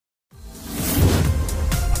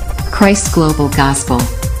Christ's global gospel.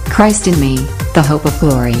 Christ in me, the hope of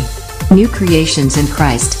glory. New creations in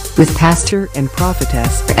Christ, with Pastor and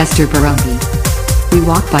Prophetess Esther Birungi. We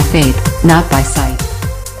walk by faith, not by sight.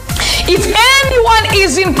 If anyone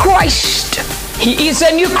is in Christ, he is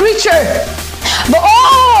a new creature. The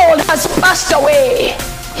old has passed away.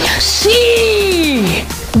 See,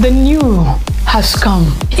 the new has come.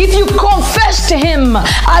 If you confess to him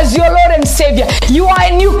as your Lord and Savior, you are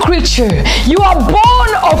a new creature. You are born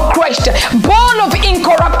of Christ, born of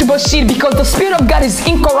incorruptible seed, because the Spirit of God is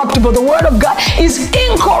incorruptible. The Word of God is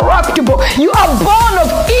incorruptible. You are born of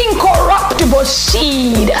incorruptible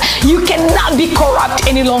seed. You cannot be corrupt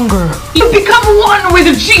any longer. You become one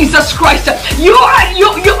with Jesus Christ. Your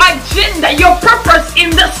agenda, your purpose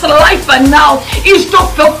in this life and now is to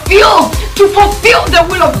fulfill the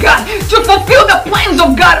will of God, to fulfill the plans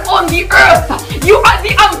of God on the earth. You are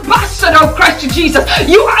the ambassador of Christ Jesus.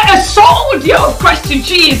 You are a soldier of Christ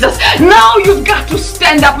Jesus. Now you've got to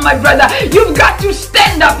stand up, my brother. You've got to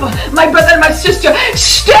stand up, my brother and my sister.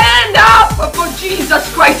 Stand up for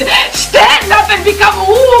Jesus Christ. Stand up and become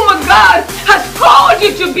whom God has called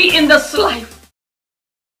you to be in this life.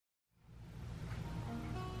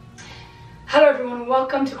 Hello everyone,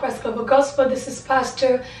 welcome to Christ Global Gospel. This is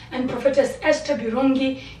Pastor and Prophetess Esther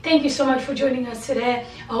Birungi. Thank you so much for joining us today.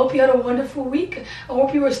 I hope you had a wonderful week. I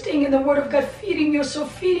hope you were staying in the Word of God, feeding your soul,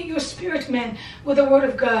 feeding your spirit, man, with the Word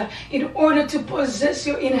of God, in order to possess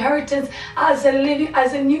your inheritance as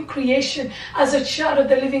a new creation, as a child of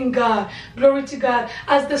the living God. Glory to God.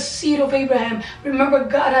 As the seed of Abraham. Remember,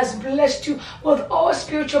 God has blessed you with all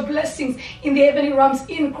spiritual blessings in the heavenly realms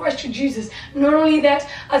in Christ Jesus. Not only that,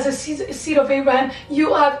 as a seed of Abraham,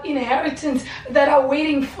 you have inheritance that are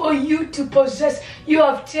waiting for you to possess. You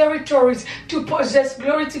have territories to possess.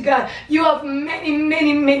 Glory to God. You have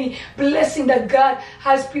many blessings that God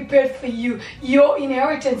has prepared for you. Your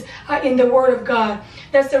inheritance are in the Word of God.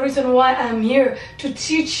 That's the reason why I'm here, to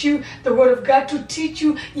teach you the Word of God, to teach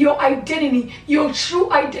you your identity, your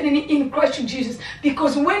true identity in Christ Jesus.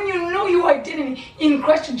 Because when you know your identity in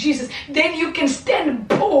Christ Jesus, then you can stand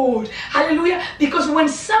bold. Hallelujah. Because when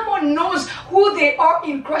someone knows who they are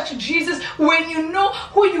in Christ Jesus, when you know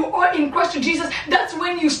who you are in Christ Jesus, that's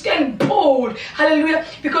when you stand bold. Hallelujah.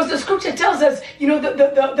 Because the scripture tells us,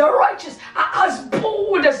 the righteous are as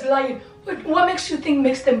bold as lion. But what makes you think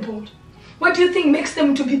makes them bold? What do you think makes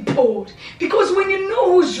them to be bold? Because when you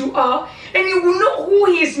know who you are, and you know who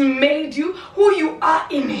He has made you, who you are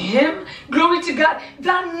in Him, glory to God,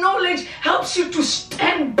 that knowledge helps you to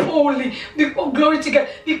stand boldly. Glory to God,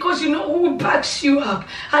 because you know who backs you up.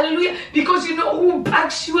 Hallelujah. Because you know who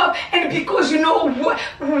backs you up, and because you know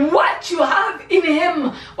what you have in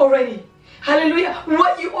Him already. Hallelujah.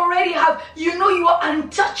 What you already have, you know you are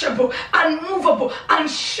untouchable, unmovable,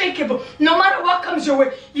 unshakable. No matter what comes your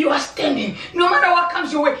way, you are standing. No matter what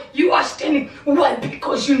comes your way, you are standing. Why?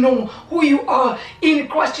 Because you know who you are in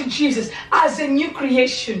Christ Jesus as a new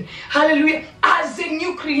creation. Hallelujah. As a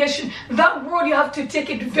new creation. That word, you have to take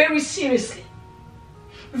it very seriously.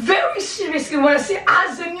 Very seriously when I say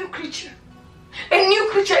as a new creature. A new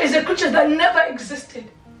creature is a creature that never existed.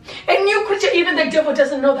 A new creature, even the devil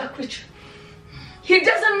doesn't know that creature. He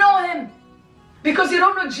doesn't know Him because you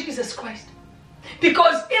don't know Jesus Christ.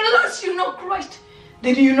 Because unless you know Christ,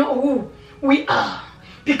 then you know who we are.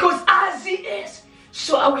 Because as He is,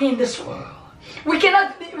 so are we in this world. We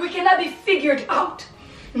cannot be figured out.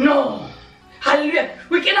 No. Hallelujah.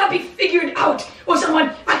 We cannot be figured out. Or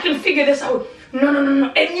someone, I can figure this out.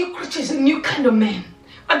 No. A new creature is a new kind of man.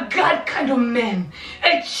 A God kind of man.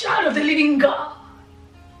 A child of the living God.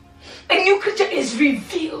 A new creature is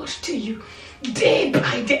revealed to you. Day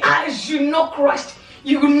by day, as you know Christ,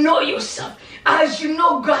 you know yourself. As you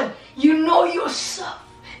know God, you know yourself.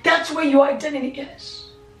 That's where your identity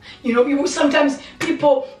is. Sometimes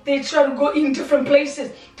people, they try to go in different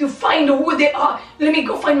places to find who they are. Let me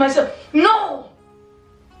go find myself. No!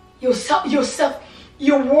 Yourself,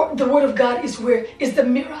 the Word of God is the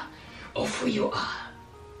mirror of who you are.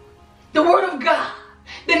 The Word of God,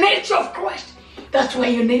 the nature of Christ, that's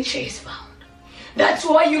where your nature is found. That's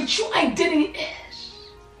why your true identity is.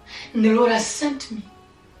 And the Lord has sent me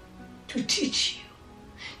to teach you,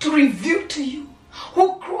 to reveal to you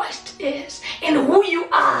who Christ is and who you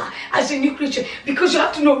are as a new creature. Because you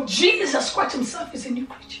have to know Jesus Christ Himself is a new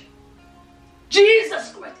creature.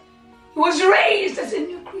 Jesus Christ, He was raised as a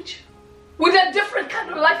new creature with a different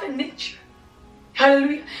kind of life and nature.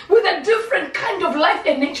 Hallelujah. With a different kind of life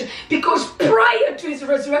and nature. Because prior to His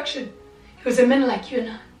resurrection, He was a man like you and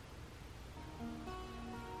I.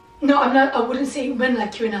 No, I wouldn't say a man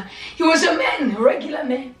like you and I. He was a man, a regular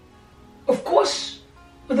man. Of course,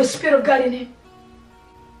 with the Spirit of God in Him.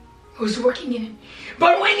 was working in him.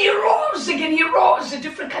 But when he rose again, he rose a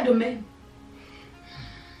different kind of man.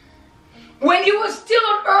 When he was still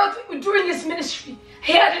on earth during his ministry,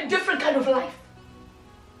 he had a different kind of life.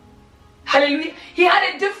 Hallelujah. He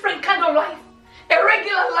had a different kind of life. A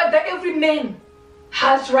regular life that every man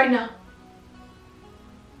has right now.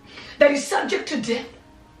 That is subject to death.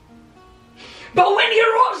 But when he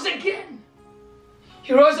rose again,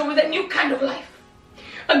 he rose with a new kind of life.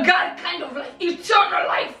 A God kind of life. Eternal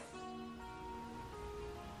life.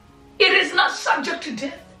 It is not subject to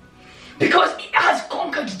death. Because it has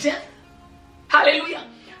conquered death. Hallelujah.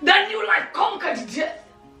 That new life conquered death.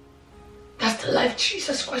 That's the life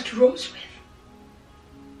Jesus Christ rose with.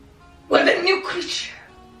 With a new creature.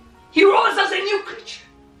 He rose as a new creature.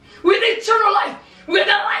 With eternal life. With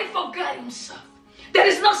the life of God himself. That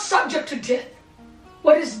is not subject to death.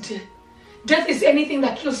 What is death? Death is anything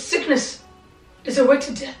that kills. Sickness is a way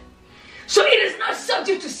to death. So it is not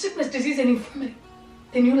subject to sickness, disease, and infirmity.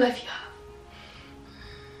 The new life you have.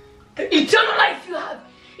 The eternal life you have.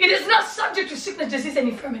 It is not subject to sickness, disease, and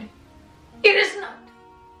infirmity. It is not.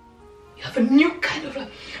 You have a new kind of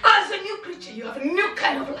life. As a new creature, you have a new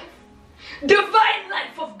kind of life. Divine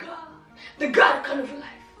life of God. The God kind of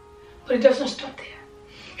life. But it doesn't stop there.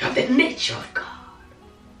 You have the nature of God.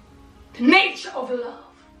 The nature of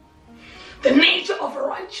love. The nature of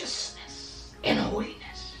righteousness and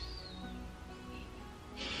holiness.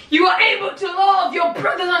 You are able to love your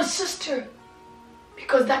brother and sister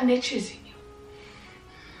because that nature is in you.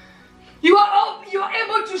 You are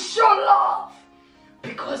able to show love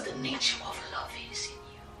because the nature of love is in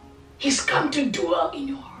you. He's come to dwell in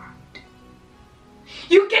your heart.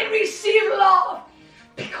 You can receive love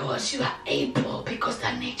because you are able, because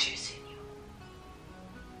that nature is in you.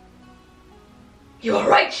 You are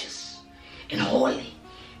righteous and holy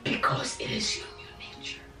because it is your new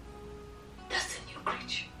nature. That's the new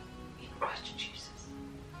creature in Christ Jesus.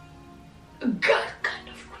 A God kind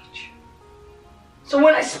of creature. So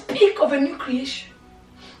when I speak of a new creation,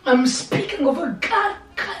 I'm speaking of a God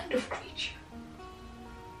kind of creature.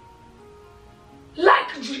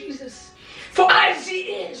 Like Jesus. For as he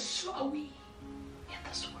is, so are we in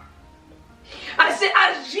this world. I say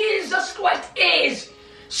as Jesus Christ is,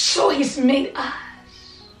 so he's made us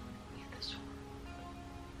in this world.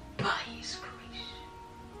 By his grace.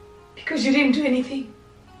 Because you didn't do anything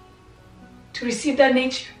to receive that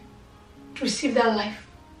nature, to receive that life.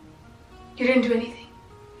 You didn't do anything.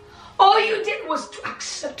 All you did was to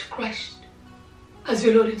accept Christ as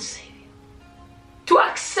your Lord and Savior. To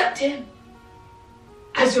accept him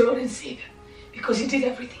as your Lord and Savior. Because he did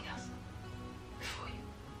everything else for you.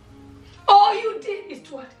 All you did is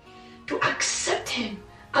to what? To accept him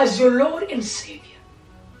as your Lord and Savior.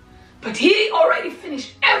 But he already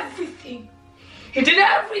finished everything. He did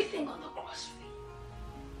everything on the cross for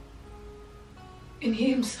you. And he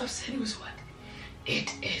himself said it was what?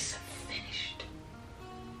 It is finished.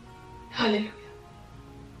 Hallelujah.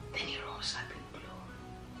 Then he rose up in glory.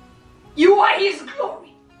 You are his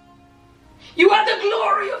glory. You are the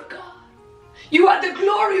glory of God. You are the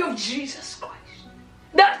glory of Jesus Christ.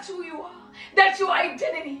 That's who you are. That's your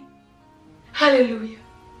identity. Hallelujah.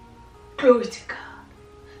 Glory to God.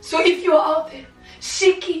 So if you are out there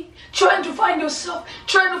seeking, trying to find yourself,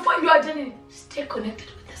 trying to find your identity, stay connected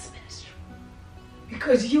with this ministry.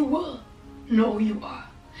 Because you will know who you are.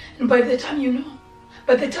 And by the time you know,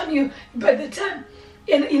 by the time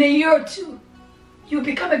in a year or two, you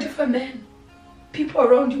become a different man. People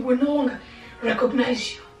around you will no longer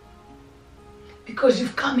recognize you. Because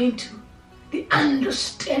you've come into the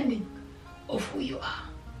understanding of who you are.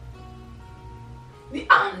 The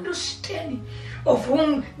understanding of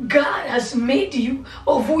whom God has made you,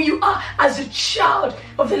 of who you are as a child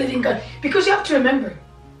of the living God. Because you have to remember,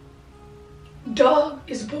 dog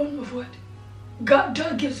is born of what?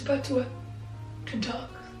 Dog gives birth to what? To dog.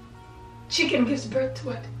 Chicken gives birth to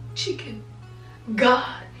what? Chicken.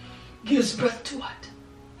 God gives birth to what?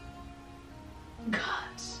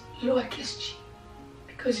 God's lowercase g.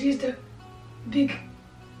 Because he's the big,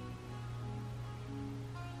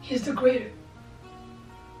 he's the greater.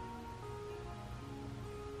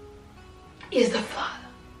 He is the Father.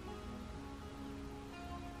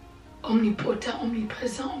 Omnipotent,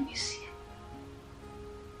 omnipresent, omniscient.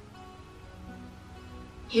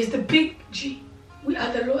 He is the big G. We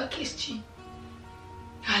are the lowercase g.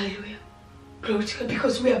 Hallelujah. Glory to God.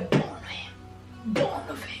 Because we are born of him. Born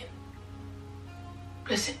of him.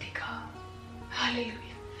 Blessed be God. Hallelujah.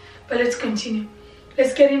 But let's continue.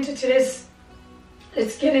 Let's get into today's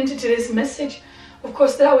message. Of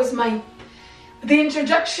course, that was the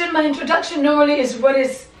introduction. My introduction normally is what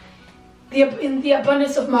is in the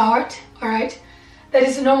abundance of my heart. All right. that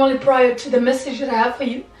is normally prior to the message that I have for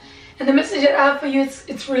you. And the message that I have for you,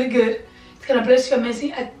 it's really good. It's going to bless you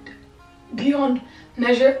amazing beyond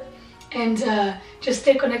measure. And just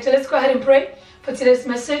stay connected. Let's go ahead and pray for today's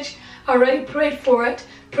message. I already prayed for it.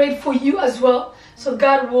 Prayed for you as well. So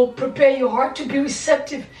God will prepare your heart to be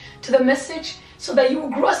receptive to the message so that you will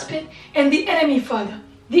grasp it. And the enemy, Father,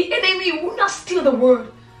 the enemy will not steal the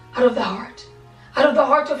word out of the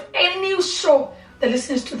heart of any soul that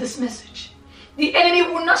listens to this message. The enemy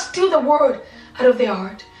will not steal the word out of their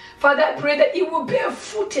heart. Father, I pray that it will bear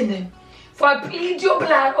fruit in them. For I plead your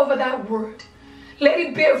blood over that word. Let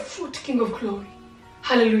it bear fruit, King of glory.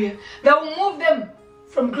 Hallelujah. That will move them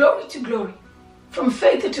from glory to glory, from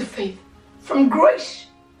faith to faith, from grace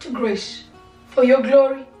to grace, for your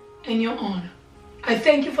glory and your honor. I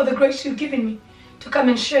thank you for the grace you've given me to come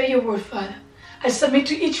and share your word, Father. I submit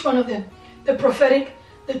to each one of them, the prophetic,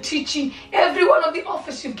 the teaching, every one of the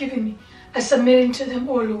office you've given me. I submit into them,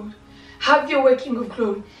 oh Lord. Have your way, King of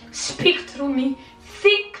glory. Speak through me,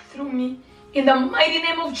 think through me, in the mighty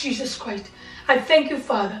name of Jesus Christ. I thank you,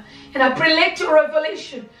 Father, and I pray let your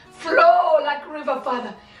revelation flow like a river,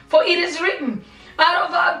 Father. For it is written, out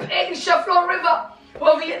of our belly shall flow river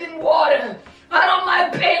of living water. Out of my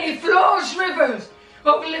belly flows rivers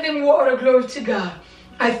of living water. Glory to God.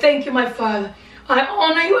 I thank you, my Father. I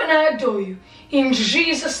honor you and I adore you. In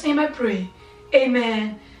Jesus' name I pray.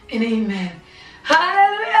 Amen and amen.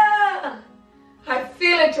 Hallelujah. I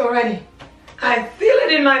feel it already. I feel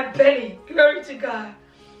it in my belly. Glory to God.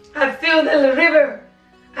 I feel the river.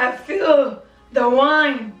 I feel the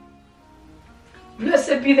wine.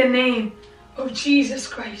 Blessed be the name of Jesus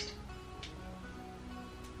Christ.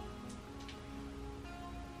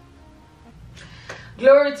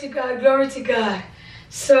 Glory to God, glory to God.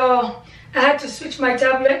 So I had to switch my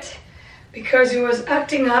tablet because it was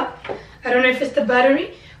acting up. I don't know if it's the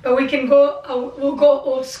battery, but we'll go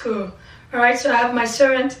old school. All right, so I have my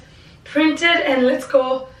sermon printed, and let's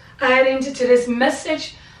go ahead into today's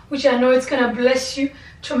message, which I know it's gonna bless you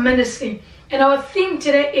tremendously. And our theme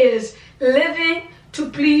today is living to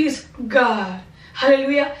please God.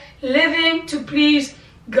 Hallelujah. Living to please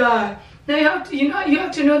God. Now you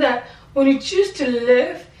have to know that when you choose to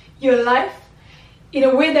live your life in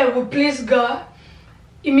a way that will please God,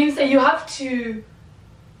 it means that you have to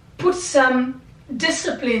put some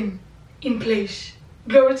discipline in place.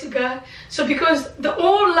 Glory to God. So because the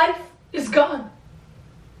old life is gone.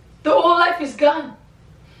 The old life is gone.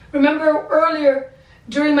 Remember earlier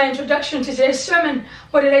during my introduction to today's sermon,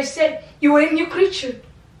 what did I say? You were a new creature.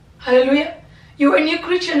 Hallelujah. You are a new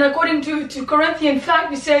creature, and according to Corinthians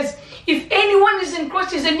 5, it says, if anyone is in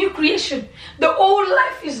Christ, is a new creation. The old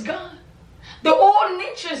life is gone. The old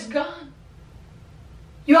nature is gone.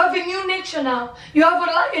 You have a new nature now. You have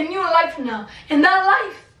a new life now. And that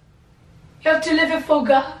life, you have to live it for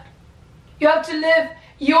God. You have to live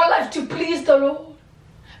your life to please the Lord.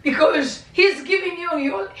 Because He's giving you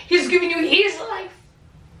His life.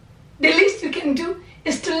 The least you can do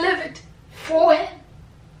is to live it for Him.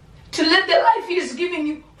 To live the life He is giving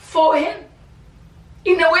you for Him.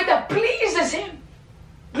 In a way that pleases Him.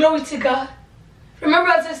 Glory to God. Remember,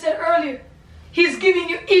 as I said earlier, He's giving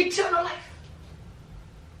you eternal life.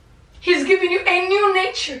 He's giving you a new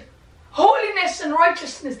nature, holiness and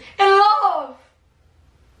righteousness and love.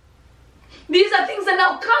 These are things that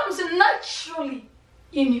now comes naturally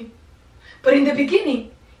in you. But in the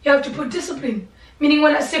beginning, you have to put discipline. Meaning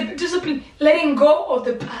when I say discipline, letting go of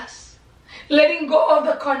the past. Letting go of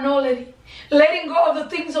the carnality. Letting go of the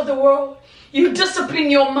things of the world. You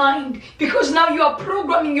discipline your mind because now you are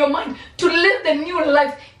programming your mind to live the new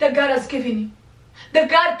life that God has given you. The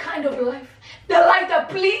God kind of life. The life that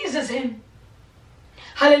pleases Him.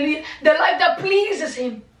 Hallelujah. The life that pleases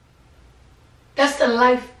Him. That's the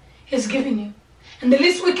life He's giving you. And the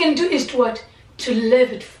least we can do is to what? To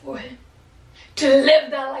live it for Him. To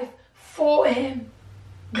live that life for Him.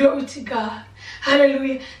 Glory to God.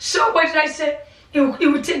 Hallelujah. So what did I say? It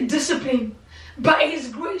would take discipline by His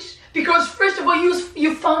grace. Because first of all,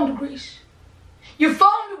 you found grace. You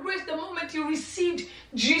found grace the moment you received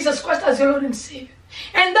Jesus Christ as your Lord and Savior.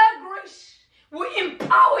 And that grace will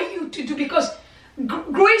empower you to do, because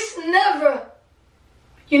grace never,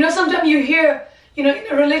 sometimes you hear, in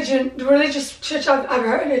the religious church, I've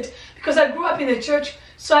heard it, because I grew up in the church,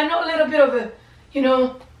 so I know a little bit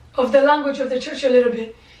of of the language of the church a little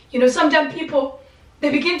bit. Sometimes people,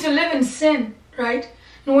 they begin to live in sin, right?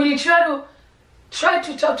 And when you try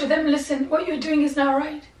to talk to them, listen, what you're doing is not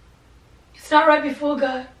right. It's not right before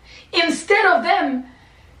God. Instead of them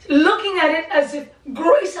looking at it as if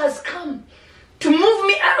grace has come to move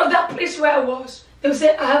me out of that place where I was, they'll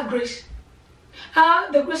say, I have grace.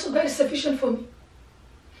 The grace of God is sufficient for me.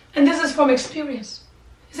 And this is from experience.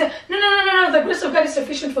 He said, no, the grace of God is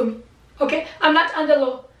sufficient for me. Okay? I'm not under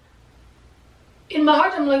law. In my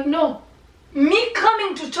heart, I'm like, no. Me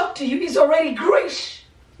coming to talk to you is already grace.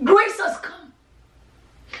 Grace has come.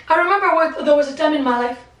 I remember there was a time in my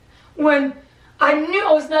life when I knew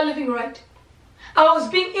I was not living right. I was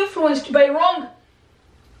being influenced by wrong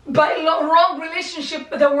relationship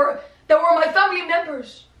that were my family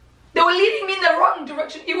members. They were leading me in the wrong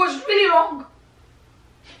direction. It was really wrong.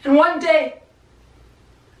 And one day,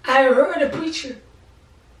 I heard a preacher.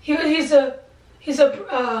 He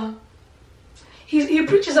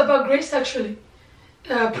preaches about grace, actually.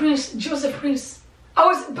 Joseph Prince. I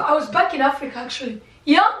was back in Africa, actually,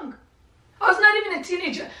 young. I was not even a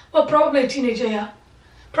teenager. Well, probably a teenager, yeah.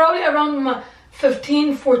 Probably around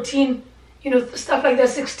 15, 14, stuff like that,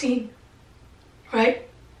 16, right?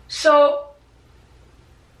 So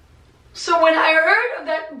when I heard of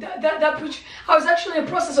that preacher, I was actually in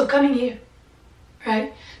the process of coming here,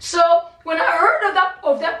 right? So when I heard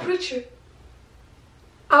of that preacher,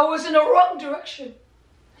 I was in the wrong direction,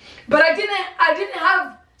 but I didn't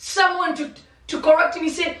have someone to correct me.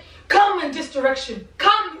 Say, come in this direction,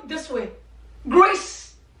 come this way.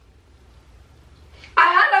 Grace. I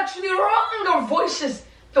had actually wrong voices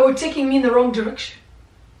that were taking me in the wrong direction.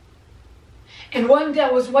 And one day I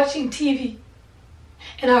was watching TV,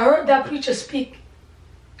 and I heard that preacher speak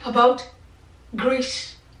about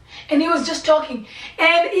grace, and he was just talking,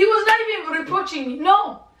 and he was not even reproaching me.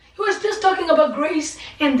 No. He was just talking about grace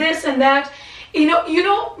and this and that. You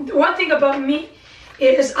know, one thing about me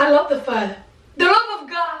is I love the Father. The love of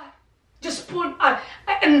God just pulled out.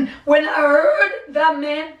 And when I heard that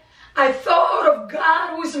man, I thought of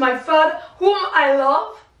God, who is my Father, whom I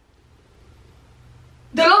love.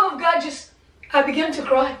 The love of God I began to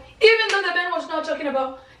cry. Even though the man was not talking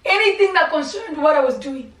about anything that concerned what I was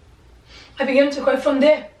doing. I began to cry. From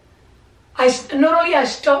there, not only I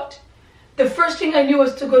stopped, the first thing I knew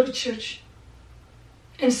was to go to church.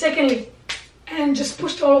 And secondly, and just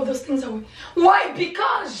pushed all of those things away. Why?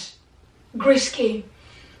 Because grace came.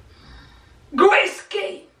 Grace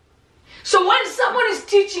came. So when someone is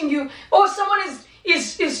teaching you, or someone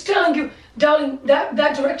is telling you, darling,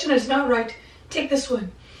 that direction is not right, take this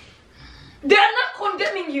one. They are not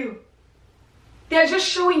condemning you. They are just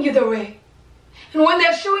showing you the way. And when they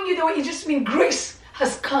are showing you the way, it just means grace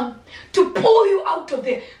has come to pull you out of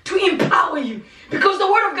there, to empower you. Because the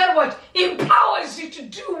word of God, what? Empowers you to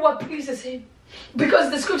do what pleases him. Because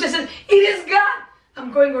the scripture says, it is God.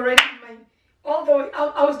 I'm going already. All the way,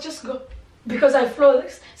 I was just go. Because I flow.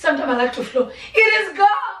 Sometimes I like to flow. It is God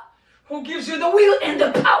who gives you the will and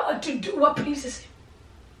the power to do what pleases him.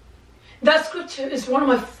 That scripture is one of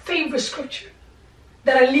my favorite scriptures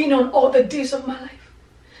that I lean on all the days of my life.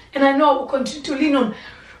 And I know I will continue to lean on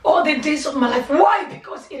all the days of my life. Why?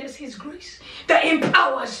 Because it is his grace that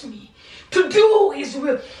empowers me to do his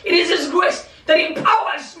will. It is his grace that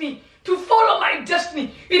empowers me to follow my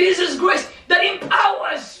destiny. It is his grace that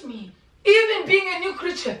empowers me. Even being a new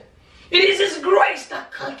creature, it is his grace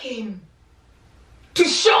that came to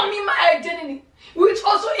show me my identity, which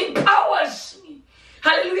also empowers me.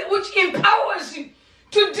 Hallelujah. Which empowers you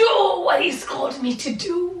to do what he's called me to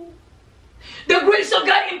do. The grace of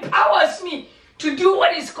God empowers me to do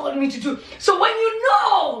what he's called me to do. So when you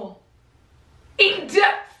know in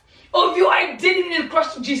depth of your identity in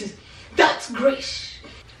Christ Jesus, that's grace.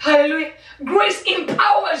 Hallelujah. Grace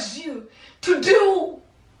empowers you to do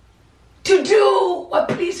what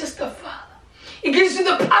pleases the Father. It gives you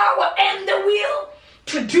the power and the will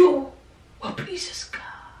to do what pleases God.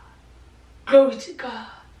 Glory to God.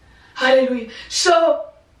 Hallelujah. So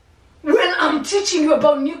when I'm teaching you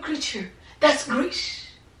about new creature, that's grace.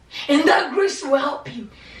 And that grace will help you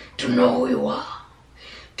to know who you are,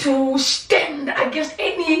 to stand against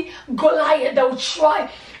any Goliath that will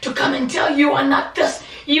try to come and tell you are not this,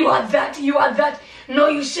 you are that, you are that. No,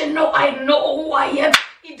 you say, no, I know who I am.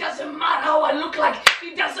 It doesn't matter how I look like.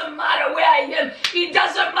 It doesn't matter where I am. It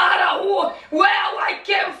doesn't matter where I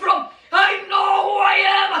came from. I know who I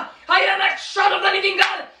am. I am a child of the living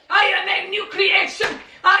God. I am a new creation.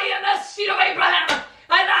 I am a seed of Abraham.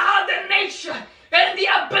 And I have the nature and the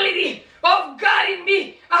ability of God in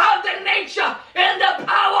me. I have the nature and the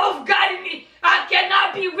power of God in me. I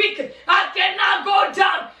cannot be weak. I cannot go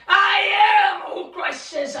down. I am who Christ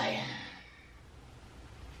says I am.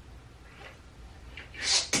 You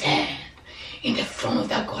stand in the front of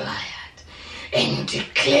that Goliath and you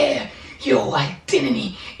declare your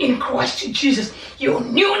identity in Christ Jesus, your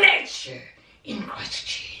new nature in Christ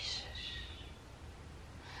Jesus.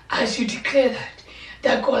 As you declare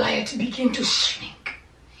that Goliath begins to shrink.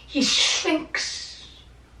 He shrinks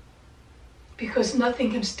Because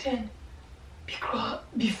nothing can stand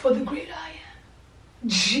before the great I am,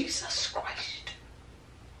 Jesus Christ.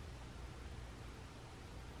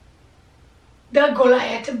 The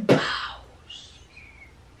Goliath bows,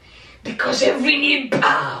 because every knee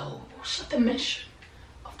bows at the mention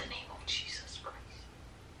of the name of Jesus Christ.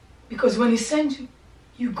 Because when he sends you,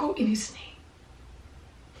 you go in his name.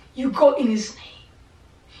 You go in his name.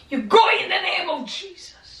 You go in the name of Jesus.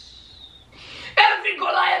 Every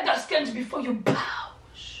Goliath that stands before you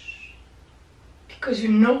bows. Because you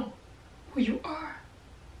know who you are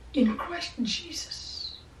in Christ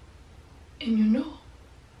Jesus. And you know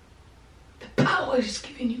the power is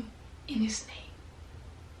given you in his name.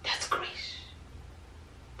 That's grace.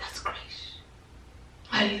 That's grace.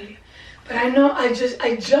 Hallelujah. But I know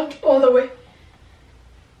I jumped all the way.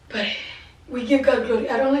 But we give God glory.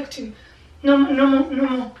 I don't like to. No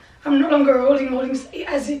more. I'm no longer holding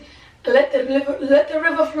as it. Let the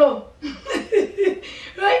river flow.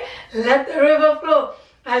 Right? Let the river flow.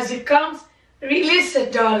 As it comes, release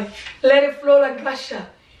it, darling. Let it flow like Gasha.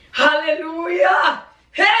 Hallelujah.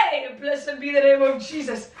 Hey, blessed be the name of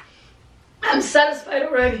Jesus. I'm satisfied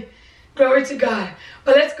already. Glory to God.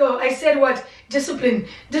 But let's go. I said what? Discipline.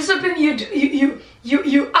 Discipline,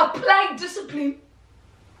 you apply discipline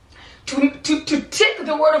to take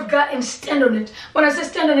the word of God and stand on it. When I say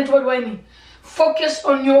stand on it, what do I mean? Focus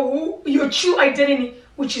on your true identity,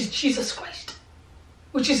 which is Jesus Christ,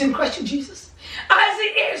 which is in Christ Jesus. As he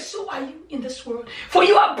is, so are you in this world. For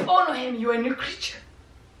you are born of him, you are a new creature.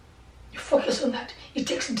 You focus on that. It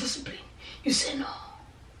takes discipline. You say no.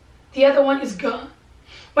 The other one is gone.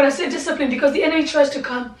 When I say discipline, because the enemy tries to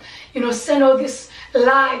come, send all these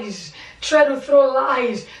lies, try to throw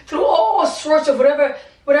lies, through all sorts of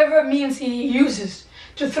whatever means he uses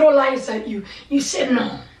to throw lies at you. You say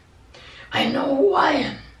no. I know who I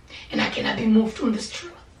am, and I cannot be moved from this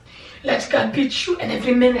truth. Let God be true and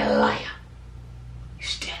every man a liar. You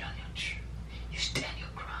stand on your truth. You stand your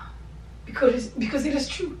ground. Because it is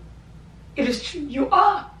true. It is true. You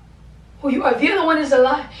are who you are. The other one is a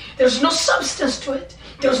lie. There's no substance to it.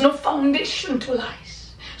 There's no foundation to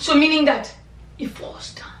lies. So meaning that it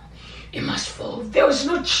falls down. It must fall. There is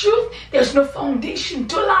no truth. There's no foundation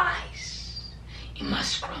to lies. It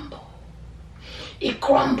must crumble. It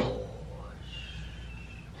crumbles.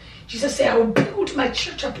 Jesus said, I will build my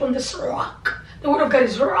church upon this rock. The word of God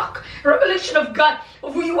is rock. Revelation of God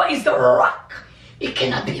of who you are is the rock. It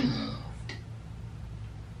cannot be moved.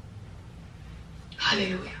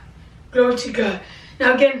 Hallelujah. Glory to God.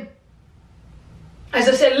 Now again, as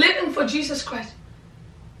I said, living for Jesus Christ,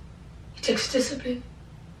 it takes discipline.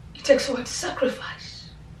 It takes what?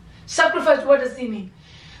 Sacrifice. Sacrifice, what does it mean?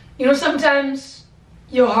 Sometimes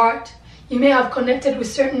your heart, you may have connected with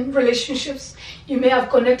certain relationships. You may have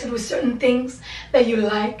connected with certain things that you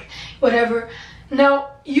like, whatever.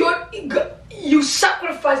 Now, you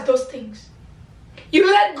sacrifice those things. You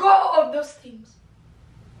let go of those things.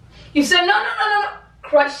 You say, no.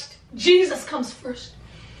 Christ, Jesus comes first.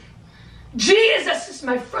 Jesus is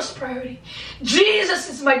my first priority. Jesus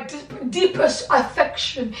is my deepest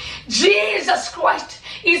affection. Jesus Christ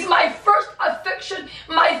is my first affection,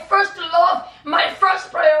 my first love, my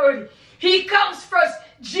first priority. He comes first.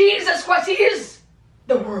 Jesus Christ, he is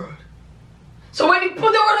the Word. So when you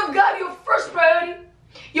put the Word of God, your first priority,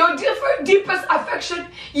 your deepest affection,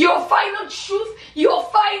 your final truth, your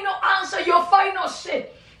final answer, your final say,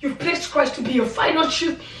 you place Christ to be your final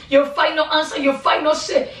truth, your final answer, your final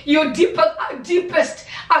say, your deepest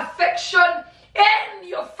affection, and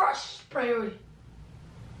your first priority.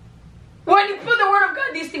 When you put the Word of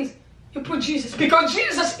God, these things, you put Jesus. Because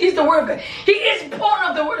Jesus is the Word of God. He is born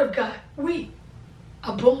of the Word of God. We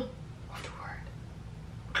are born of the Word.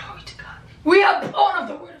 Glory to God. We are born of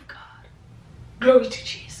the Word of God. Glory to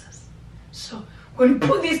Jesus. So when you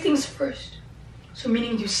put these things first, so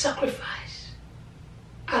meaning you sacrifice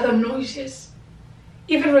other noises,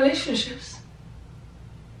 even relationships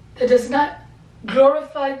that does not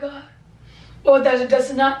glorify God, or that it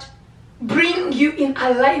does not bring you in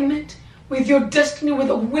alignment with your destiny, with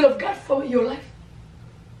the will of God for your life.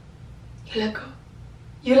 You let go.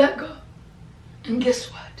 You let go. And guess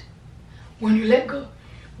what? When you let go,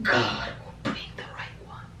 God will bring the right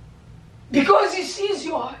one. Because he sees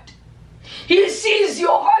your heart. He sees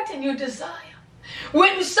your heart and your desire.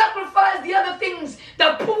 When you sacrifice the other things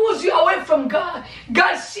that pulls you away from God,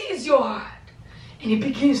 God sees your heart. And he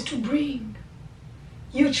begins to bring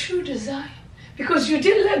your true desire. Because you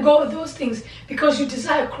didn't let go of those things, because you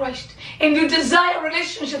desire Christ. And you desire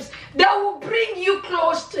relationships that will bring you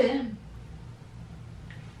close to him.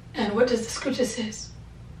 And what does the scripture say?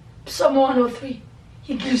 Psalm 103.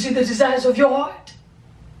 He gives you the desires of your heart.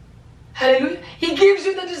 Hallelujah. He gives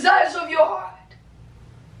you the desires of your heart.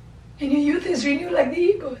 And your youth is renewed like the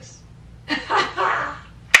eagles.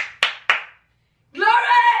 Glory!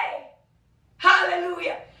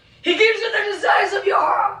 Hallelujah. He gives you the desires of your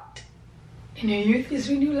heart. And your youth is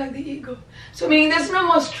renewed like the eagle. So meaning there's no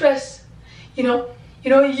more stress. You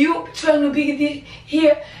trying to be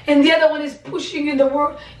here and the other one is pushing you in the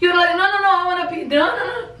world. You're like, no, I want to be,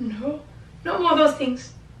 no more of those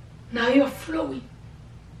things. Now you're flowing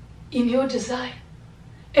in your desire.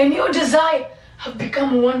 And your desire have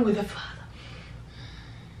become one with the Father.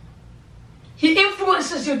 He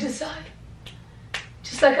influences your desire.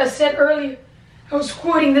 Just like I said earlier, I was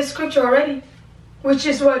quoting this scripture already, which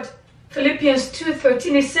is what Philippians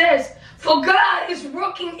 2:13, it says, for God is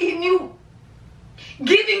working in you,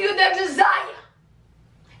 giving you the desire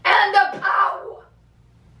and the power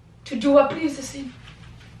to do what pleases Him.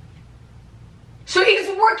 So He's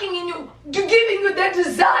working in you, giving you that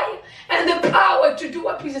desire and the power to do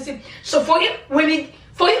what pleases Him. So for Him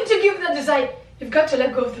to give that desire, you've got to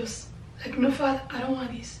let go of those. Like, no, Father, I don't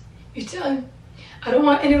want these. You tell Him, I don't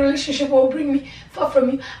want any relationship that will bring me far from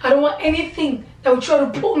you. I don't want anything that will try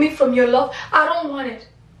to pull me from your love. I don't want it.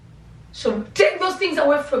 So take those things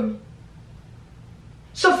away from me.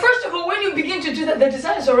 So first of all, when you begin to do that, the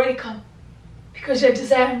desires already come. Because you're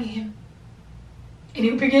desiring Him. And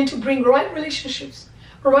He'll begin to bring right relationships,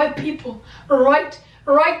 right people, right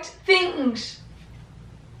things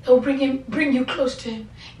that will bring you close to Him.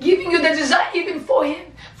 Giving you the desire even for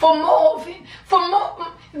Him, for more of Him, for more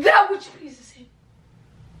that which pleases Him.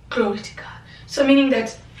 Glory to God. So meaning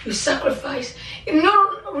that you sacrifice.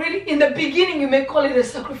 Not really, in the beginning you may call it a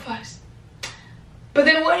sacrifice. But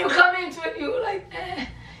then when you come into it, you're like,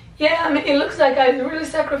 yeah, I mean, it looks like I really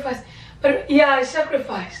sacrificed. But yeah, I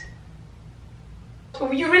sacrificed.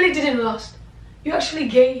 So you really didn't lose. You actually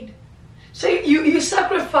gained. So you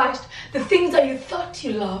sacrificed the things that you thought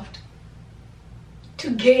you loved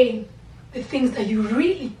to gain the things that you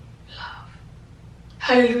really love.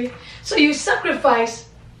 Hallelujah. So you sacrifice,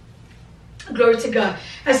 glory to God.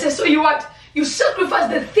 I said, so you sacrifice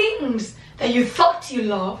the things that you thought you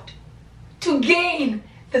loved to gain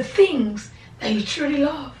the things that you truly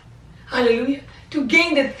love. Hallelujah. To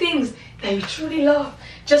gain the things that you truly love.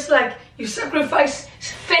 Just like you sacrifice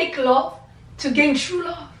fake love to gain true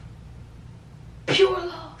love. Pure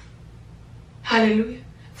love. Hallelujah.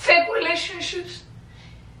 Fake relationships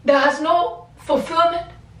that has no fulfillment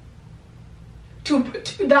to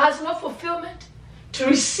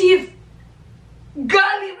receive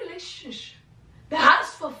godly relationship that has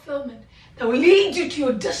fulfillment, that will lead you to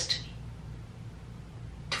your destiny,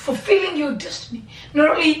 to fulfilling your destiny. Not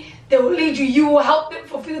only they will lead you, you will help them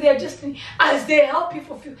fulfill their destiny as they help you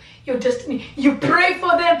fulfill your destiny. You pray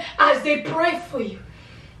for them as they pray for you.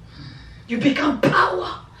 You become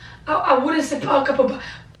power. I wouldn't say power couple, but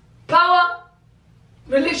power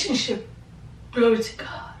relationship. Glory to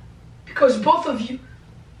God. Because both of you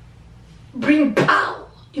bring power,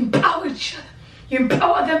 empower each other. You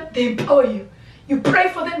empower them, they empower you. You pray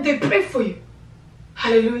for them, they pray for you.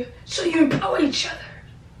 Hallelujah. So you empower each other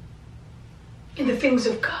in the things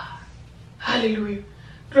of God. Hallelujah.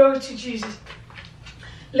 Glory to Jesus.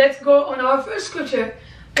 Let's go on our first scripture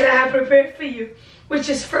that I have prepared for you, which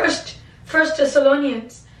is First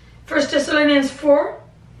Thessalonians 4,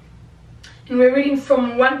 and we're reading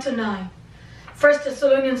from 1 to 9. 1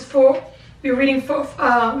 Thessalonians 4, we're reading from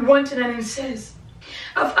 1 to 9, and it says,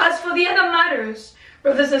 as for the other matters,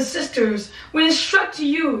 brothers and sisters, we instruct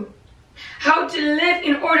you how to live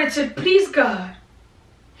in order to please God,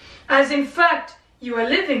 as in fact you are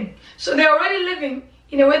living. So they're already living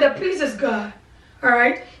in a way that pleases God. All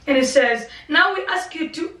right, and it says, now we ask you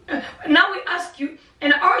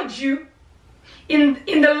and urge you in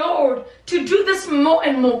the Lord to do this more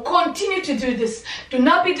and more. Continue to do this. Do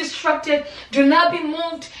not be distracted. Do not be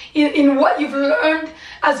moved in what you've learned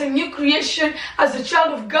as a new creation, as a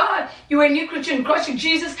child of God. You are a new creature in Christ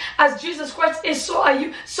Jesus. As Jesus Christ is, so are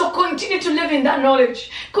you. So continue to live in that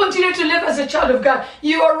knowledge. Continue to live as a child of God.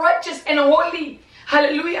 You are righteous and holy.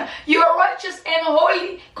 Hallelujah. You are righteous and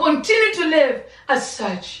holy. Continue to live as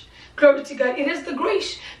such. Glory to God. It is the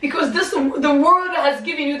grace, because the world has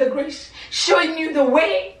given you the grace, showing you the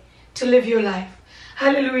way to live your life.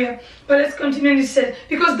 Hallelujah. But let's continue. It says,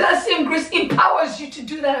 because that same grace empowers you to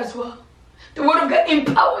do that as well. The word of God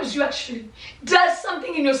empowers you, actually. Does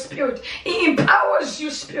something in your spirit. It empowers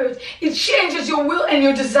your spirit. It changes your will and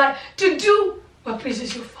your desire to do what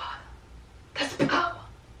pleases your Father. That's power.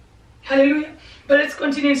 Hallelujah. But let's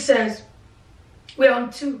continue. It says, we're on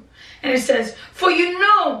 2. And it says, for you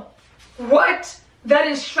know what that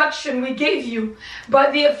instruction we gave you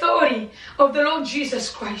by the authority of the Lord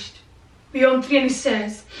Jesus Christ. beyond 3, and he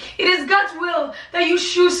says, it is God's will that you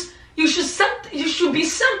should be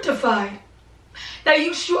sanctified, that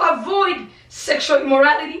you should avoid sexual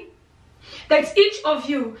immorality, that each of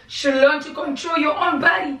you should learn to control your own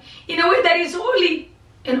body in a way that is holy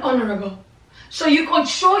and honorable. So you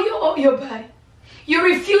control your body. You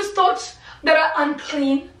refuse thoughts that are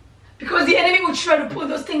unclean, because the enemy will try to put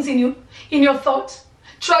those things in your thoughts,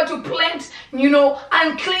 try to plant,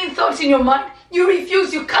 unclean thoughts in your mind. You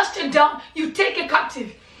refuse, you cast it down, you take it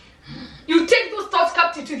captive. You take those thoughts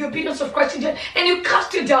captive to the obedience of Christ and you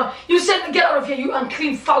cast it down. You say, get out of here, you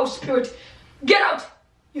unclean, foul spirit. Get out.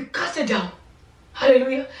 You cast it down.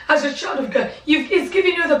 Hallelujah. As a child of God, He's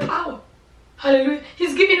giving you the power. Hallelujah.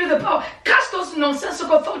 He's giving you the power. Cast those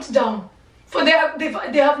nonsensical thoughts down. For they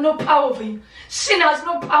have no power over you. Sin has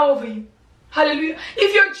no power over you. Hallelujah.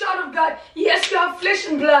 If you're a child of God, yes, you have flesh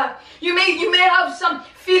and blood. You may have some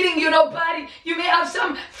feeling in your body. You may have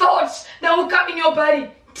some thoughts that will come in your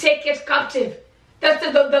body. Take it captive. That's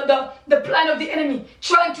the plan of the enemy,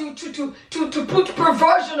 trying to put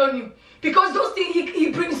perversion on you. Because those things,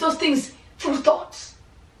 he brings those things through thoughts.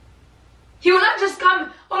 He will not just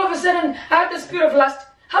come all of a sudden, I have the spirit of lust.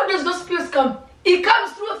 How does those spirits come? It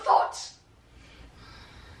comes through thoughts.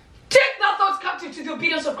 Take that thoughts captive to the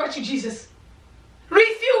obedience of Christ Jesus.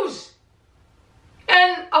 Refuse.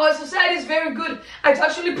 And our society is very good at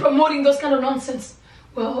actually promoting those kind of nonsense.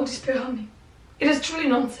 Well, Holy Spirit, help me. It is truly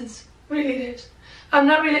nonsense. Really it is. I'm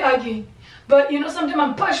not really arguing. But sometimes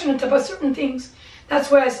I'm passionate about certain things. That's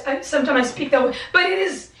why sometimes I speak that way. But it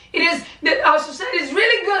is that our society is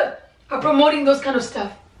really good at promoting those kind of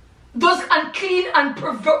stuff. Those unclean and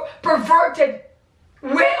perverted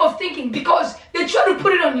way of thinking, because they try to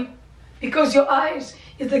put it on you. Because your eyes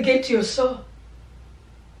is the gate to your soul.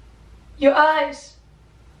 Your eyes,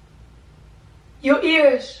 your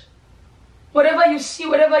ears, whatever you see,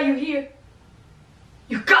 whatever you hear,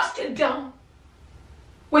 you cast it down.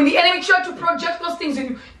 When the enemy tries to project those things in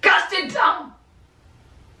you, cast it down.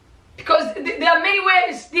 Because there are many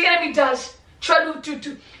ways the enemy does try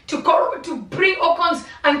to bring all kinds of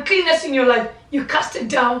uncleanness in your life. You cast it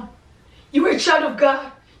down. You are a child of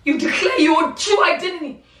God. You declare your true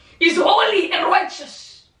identity is holy and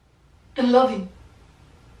righteous and loving.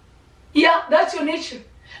 Yeah, that's your nature.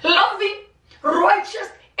 Loving, righteous,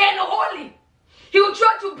 and holy. He will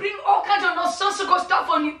try to bring all kinds of nonsensical stuff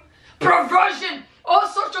on you. Perversion, all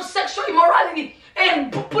sorts of sexual immorality,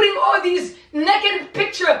 and putting all these naked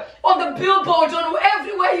pictures on the billboards, on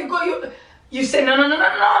everywhere you go. You say,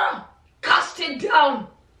 no. Cast it down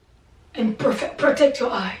and protect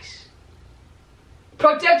your eyes.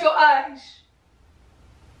 Protect your eyes.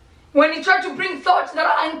 When you try to bring thoughts that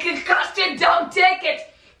are unclean, cast it down, take it.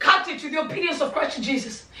 Cut it to the obedience of Christ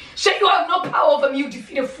Jesus. Say, you have no power over me, you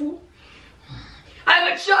defeated fool. I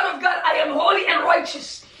am a child of God. I am holy and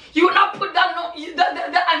righteous. You will not put the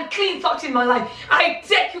unclean thoughts in my life. I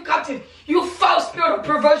take you captive. You foul spirit of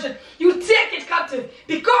perversion. You take it captive.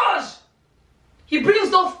 Because he brings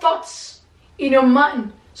those thoughts in your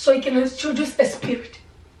mind so he can introduce a spirit.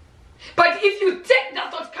 But if you take that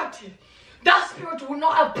thought captive, that spirit will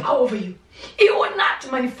not have power over you. It will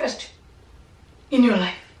not manifest in your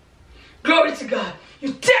life. Glory to God.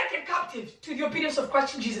 You take it captive to the obedience of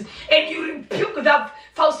Christ Jesus, and you rebuke that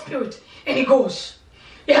foul spirit, and it goes.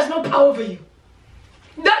 It has no power over you.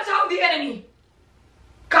 That's how the enemy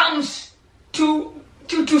comes to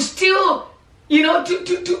steal, to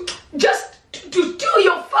steal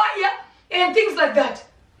your fire and things like that.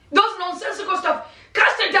 Those nonsensical stuff,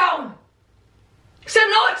 cast it down. Say,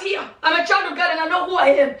 no, it's here. I'm a child of God and I know who I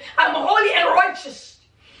am. I'm holy and righteous.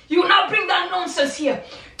 You will not bring that nonsense here.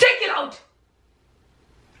 Take it out.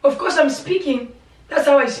 Of course, I'm speaking. That's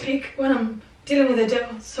how I speak when I'm dealing with the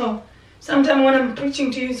devil. So sometimes when I'm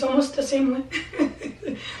preaching to you, it's almost the same way.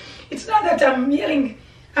 It's not that I'm yelling.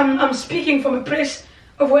 I'm speaking from a place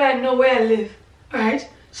of where I know where I live. All right?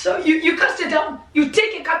 So you cast it down. You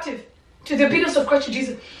take it captive to the obedience of Christ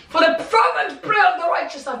Jesus. For the fervent prayer of the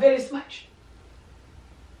righteous availeth much.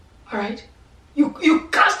 All right? You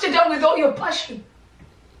cast it down with all your passion.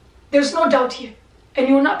 There's no doubt here. And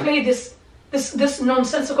you will not play this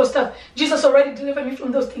nonsensical stuff. Jesus already delivered me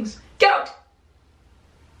from those things. Get out.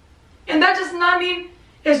 And that does not mean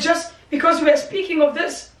it's just because we are speaking of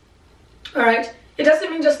this. All right? It doesn't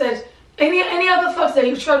mean just that. Any other thoughts that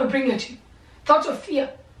you try to bring at you. Thoughts of fear.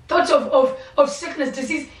 Thoughts of sickness,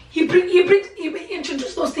 disease. He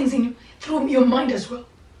introduces those things in you through your mind as well.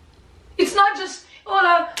 It's not just all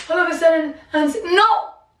of a sudden. No.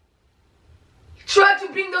 Try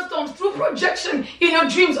to bring those thoughts through projection in your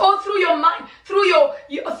dreams, or through your mind, through your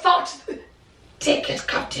thoughts. Take it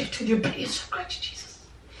captive to the obedience of Christ Jesus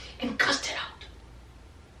and cast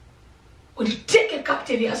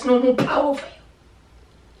captive. He has no more power over you.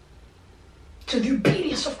 To the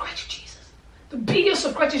obedience of Christ Jesus. The obedience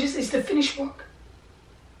of Christ Jesus is the finished work.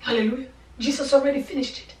 Hallelujah. Jesus already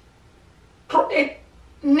finished it.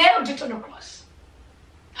 Nailed it on the cross.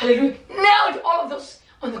 Hallelujah. Nailed all of those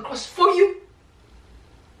on the cross for you.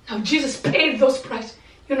 Now Jesus paid those prices.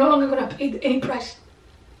 You're no longer going to pay any price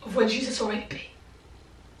of what Jesus already paid.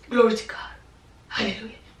 Glory to God.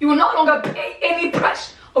 Hallelujah. You will no longer pay any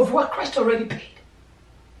price of what Christ already paid.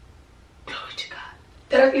 Glory to God.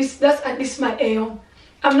 That's at least my aim.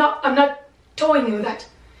 I'm not telling you that.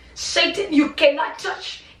 Satan, you cannot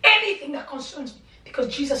touch anything that concerns me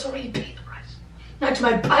because Jesus already paid the price. Not to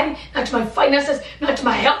my body, not to my finances, not to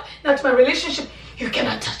my health, not to my relationship. You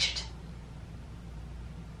cannot touch it.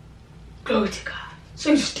 Glory to God.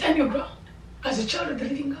 So you stand your ground as a child of the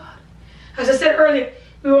living God. As I said earlier,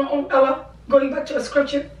 we were on going back to a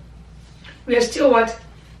scripture. We are still what?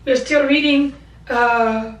 We are still reading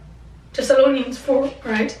Thessalonians 4,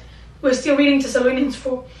 right? We're still reading Thessalonians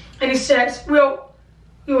 4. And it says, we're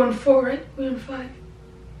on 4, right? We're on 5.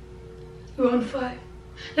 We're on 5.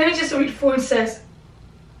 Let me just read 4. It says,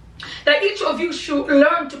 that each of you should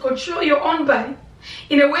learn to control your own body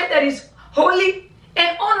in a way that is holy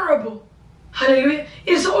and honorable. Hallelujah.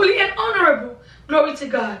 Is holy and honorable. Glory to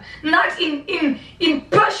God. Not in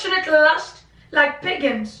passionate lust like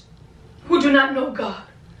pagans who do not know God.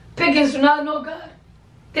 Pagans do not know God.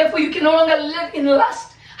 Therefore, you can no longer live in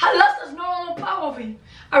lust. Lust has no longer power over you.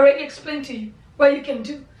 I already explained to you what you can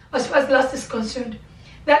do as far as lust is concerned.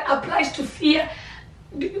 That applies to fear,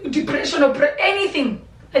 depression, or anything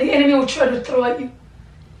that the enemy will try to throw at you.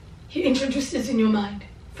 He introduces in your mind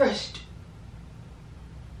first.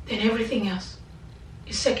 Then everything else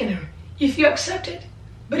is secondary. If you accept it,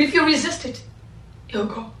 but if you resist it, it'll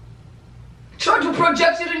go. Try to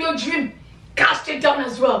project it in your dream. Cast it down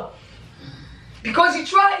as well. Because he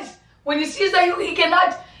tries. When he sees that he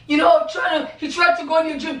cannot, he tried to go in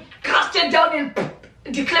your dream. Cast it down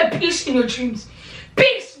and declare peace in your dreams.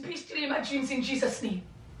 Peace be still in my dreams in Jesus' name.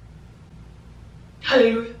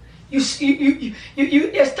 Hallelujah. You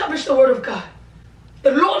establish the word of God.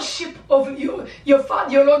 The lordship of your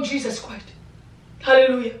Father, your Lord Jesus Christ.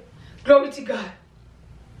 Hallelujah. Glory to God.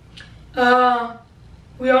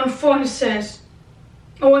 We're on 4, it says.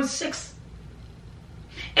 On 6.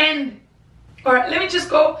 And, alright, let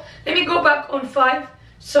me go back on 5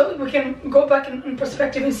 so we can go back in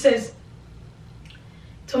perspective. It says,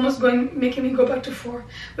 it's almost making me go back to 4.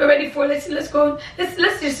 We're ready for, let's go.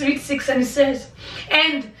 Let's just read 6, and it says,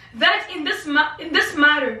 and that in this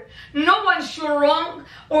matter, no one should wrong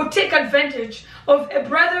or take advantage of a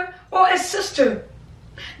brother or a sister.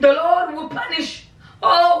 The Lord will punish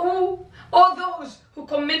all those who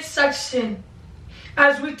commit such sin,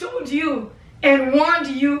 as we told you and warned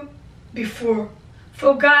you before.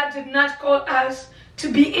 For God did not call us to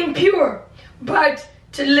be impure, but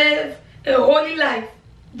to live a holy life.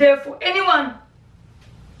 Therefore, anyone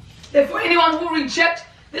who rejects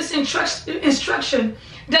this instruction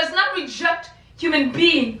does not reject human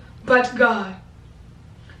being, but God,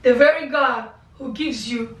 the very God who gives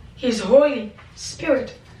you his Holy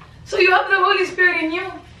Spirit. So you have the Holy Spirit in you.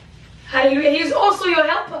 Hallelujah. He is also your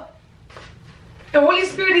helper. The Holy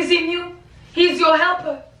Spirit is in you. He is your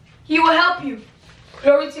helper. He will help you.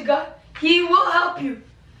 Glory to God. He will help you.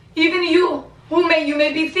 Even you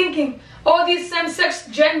may be thinking, all these same-sex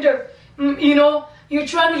gender, you're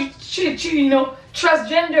trying to,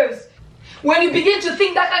 transgenders. When you begin to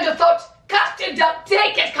think that kind of thoughts, cast it down,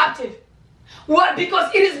 take it captive. Why?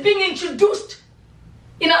 Because it is being introduced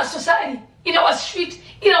in our society, in our street,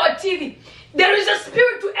 in our TV. There is a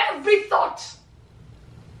spirit to every thought.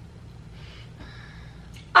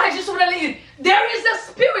 I just want to let you, there is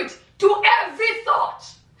a spirit to every thought.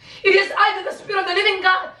 It is either the spirit of the living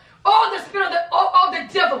God or the spirit of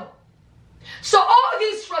the devil. So all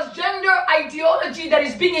this transgender ideology that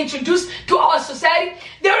is being introduced to our society,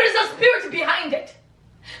 there is a spirit behind it.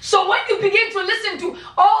 So when you begin to listen to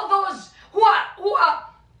all those who are,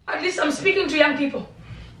 at least I'm speaking to young people,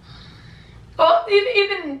 or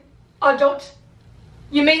even adults,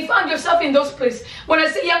 you may find yourself in those places. When I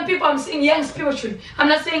say young people, I'm saying young spiritually. I'm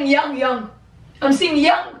not saying young. I'm saying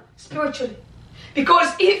young spiritually.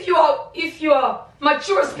 Because if you are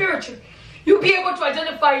mature spiritually, you'll be able to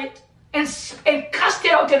identify it and cast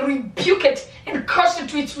it out and rebuke it and curse it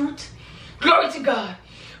to its root. Glory to God.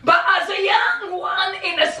 But as a young one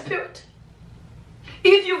in the spirit,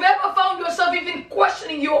 if you've ever found yourself even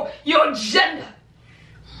questioning your gender,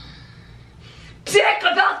 take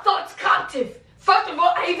that thought captive. First of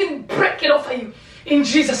all, I even break it off of you in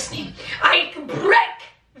Jesus' name. I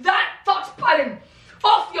break that thought pattern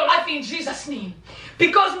off your life in Jesus' name.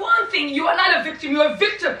 Because one thing, you are not a victim, you are a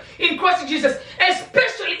victor in Christ Jesus.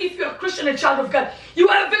 Especially if you're a Christian, a child of God. You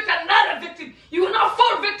are a victor, not a victim. You will not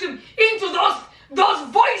fall victim into those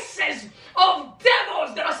voices of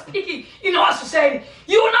devils that are speaking in our society.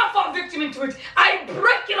 You will not fall victim into it. I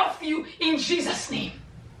break it off you in Jesus' name.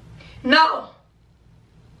 Now,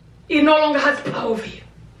 it no longer has power over you.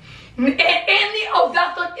 Any of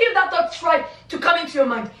that thought, if that thought try to come into your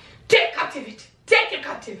mind, take it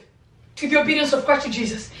captive to the obedience of Christ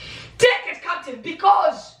Jesus. Take it captive,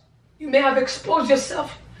 because you may have exposed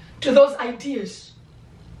yourself to those ideas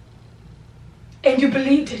and you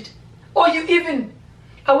believed it, or you even,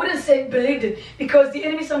 I wouldn't say believed it, because the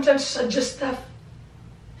enemy sometimes suggests stuff.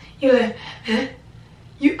 You're like,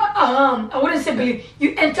 I wouldn't say believe,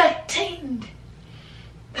 you entertained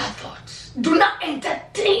that thoughts. Do not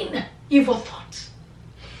entertain evil thoughts.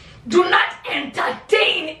 Do not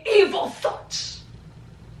entertain evil thoughts.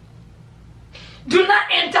 Do not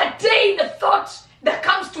entertain the thoughts that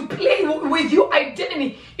comes to play with your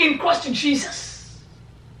identity in Christ Jesus.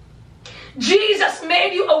 Jesus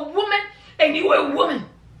made you a woman and you were a woman.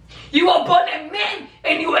 You were born a man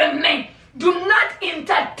and you were a man. Do not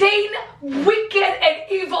entertain wicked and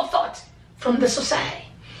evil thoughts from the society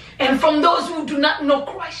and from those who do not know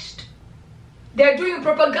Christ. They're doing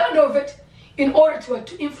propaganda of it in order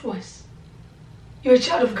to influence. You're a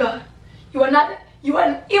child of God. You are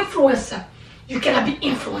an influencer. You cannot be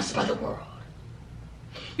influenced by the world.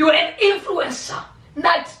 You are an influencer,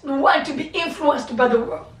 not one to be influenced by the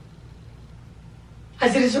world.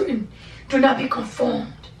 As it is written, do not be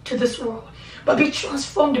conformed to this world, but be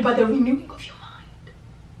transformed by the renewing of your mind.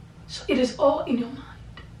 So it is all in your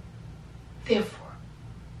mind. Therefore,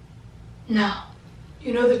 now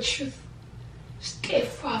you know the truth. Stay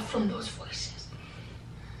far from those voices.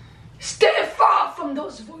 Stay far from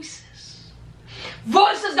those voices.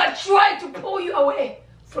 Voices that try to pull you away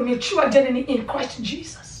from your true identity in Christ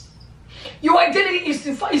Jesus. Your identity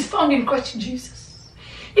is found in Christ Jesus.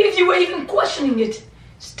 If you were even questioning it,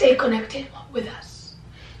 stay connected with us.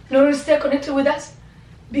 In order to stay connected with us,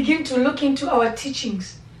 begin to look into our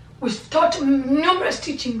teachings. We've taught numerous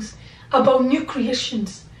teachings about new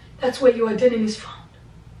creations. That's where your identity is found.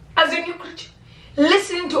 As a new creature,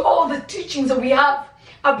 listening to all the teachings that we have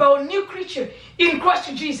about new creature in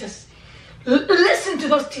Christ Jesus. Listen to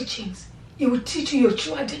those teachings. It will teach you your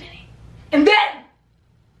true identity. And then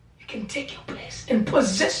you can take your place and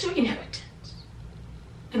possess your inheritance.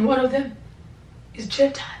 And one of them is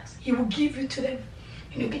Gentiles. He will give you to them.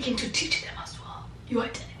 And you begin to teach them as well your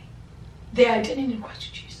identity. Their identity in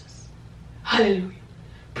Christ Jesus. Hallelujah.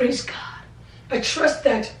 Praise God. I trust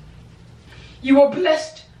that you were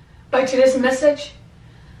blessed by today's message.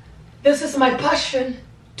 This is my passion,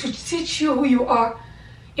 to teach you who you are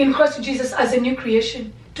in Christ Jesus as a new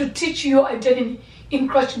creation, to teach you your identity in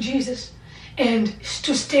Christ Jesus, and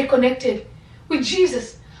to stay connected with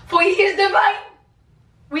Jesus. For He is the vine.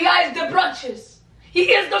 We are the branches. He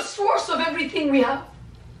is the source of everything we have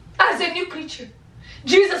as a new creature.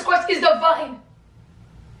 Jesus Christ is the vine.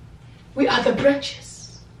 We are the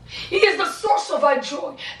branches. He is the source of our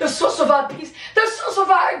joy, the source of our peace, the source of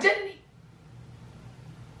our identity,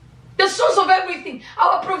 the source of everything,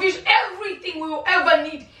 our provision, everything we will ever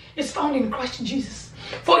need is found in Christ Jesus.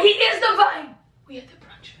 For He is the vine, we are the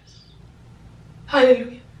branches.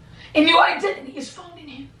 Hallelujah. And your identity is found in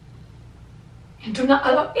Him. And do not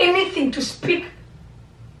allow anything to speak,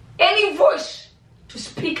 any voice to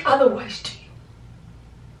speak otherwise to you.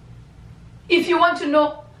 If you want to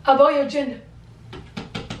know about your gender,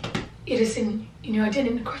 it is in your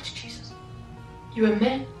identity in Christ Jesus. You are a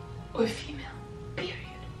man or a female. Period.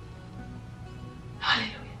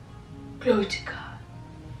 Hallelujah. Glory to God.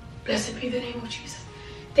 Blessed be the name of Jesus.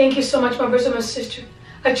 Thank you so much, my brother and my sister.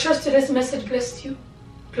 I trust that this message blessed you.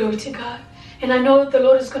 Glory to God. And I know the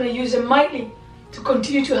Lord is going to use it mightily to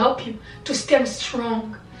continue to help you to stand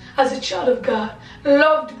strong as a child of God,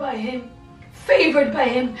 loved by Him, favored by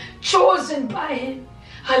Him, chosen by Him.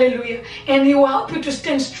 Hallelujah. And He will help you to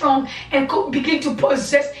stand strong and begin to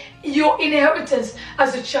possess your inheritance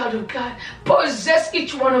as a child of God. Possess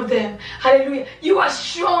each one of them. Hallelujah. You are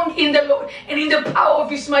strong in the Lord and in the power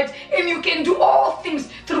of His might, and you can do all things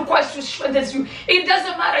through Christ who strengthens you. It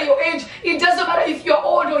doesn't matter your age. It doesn't matter if you're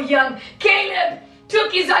old or young. Caleb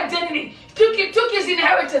took his identity, took his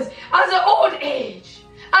inheritance at an old age.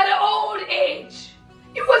 At an old age.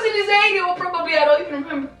 It was in his 80s, or probably, I don't even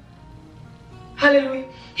remember. Hallelujah.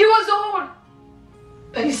 He was old,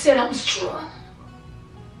 but he said, I'm strong.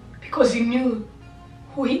 Because he knew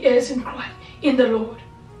who he is in Christ, in the Lord.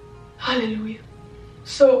 Hallelujah.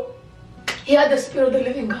 So he had the Spirit of the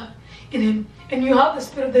living God in him, and you have the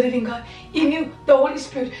Spirit of the living God in you, the Holy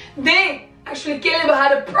Spirit. They actually, Caleb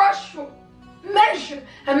had a partial measure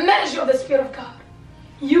of the Spirit of God.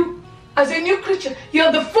 You, as a new creature, you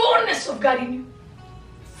have the fullness of God in you.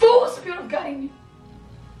 Full Spirit of God in you.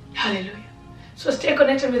 Hallelujah. So stay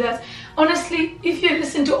connected with us. Honestly, if you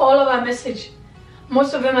listen to all of our message,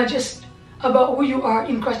 most of them are just about who you are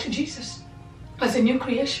in Christ Jesus as a new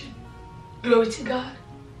creation. Glory to God.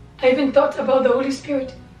 I even thought about the Holy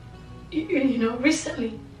Spirit,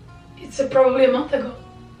 recently. It's probably a month ago,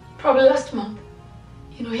 probably last month.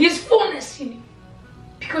 His fullness in you,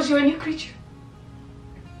 because you're a new creature.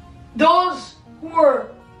 Those who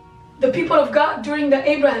were the people of God during the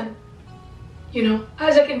Abraham,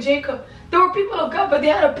 Isaac and Jacob, they were people of God, but they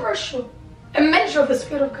had a measure of the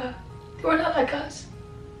Spirit of God. They were not like us.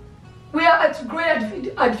 We are at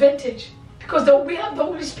great advantage because we have the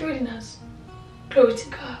Holy Spirit in us. Glory to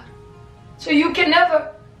God. So you can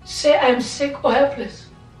never say I am sick or helpless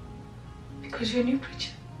because you're a new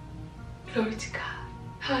creature. Glory to God.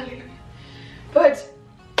 Hallelujah. But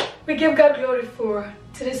we give God glory for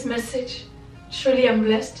today's message. Surely I'm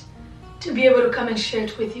blessed to be able to come and share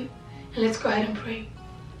it with you. And let's go ahead and pray.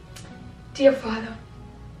 Dear Father,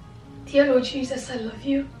 dear Lord Jesus, I love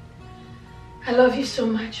you. I love you so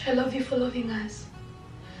much. I love you for loving us.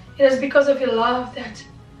 It is because of your love that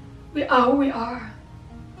we are who we are.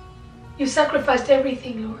 You sacrificed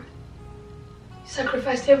everything, Lord. You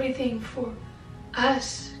sacrificed everything for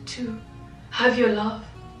us to have your love.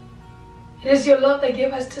 It is your love that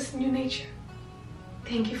gave us this new nature.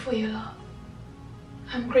 Thank you for your love.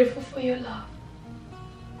 I'm grateful for your love.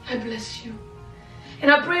 I bless you.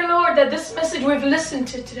 And I pray, Lord, that this message we've listened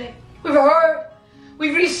to today, we've heard,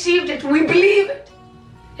 we've received it, we believe it,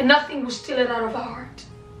 and nothing will steal it out of our heart.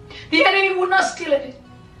 The enemy will not steal it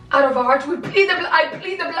out of our heart. I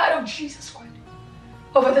plead the blood of Jesus Christ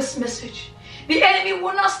over this message. The enemy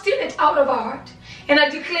will not steal it out of our heart. And I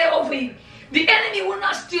declare over you, the enemy will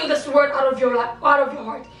not steal this word out of your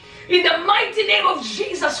heart. In the mighty name of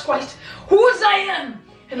Jesus Christ, whose I am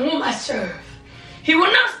and whom I serve, he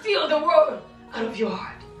will not steal the word out of your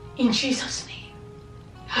heart. In Jesus' name.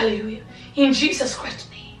 Hallelujah. In Jesus Christ's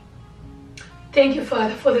name. Thank you,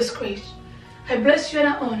 Father, for this grace. I bless you and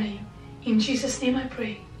I honor you. In Jesus' name I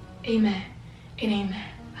pray. Amen and amen.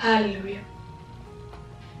 Hallelujah.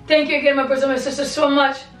 Thank you again, my brothers and my sisters, so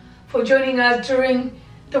much for joining us during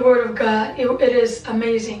the Word of God. It is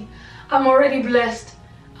amazing. I'm already blessed.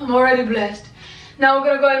 I'm already blessed. Now we're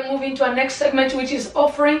going to go ahead and move into our next segment, which is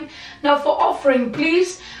offering. Now for offering,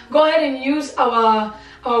 please go ahead and use our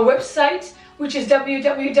website, which is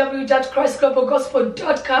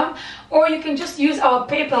www.christglobalgospel.com, or you can just use our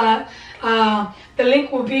PayPal. The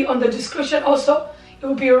link will be on the description also. It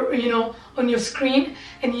will be, on your screen,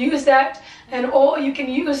 and use that. Or you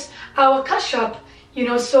can use our Cash App,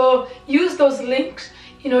 so use those links,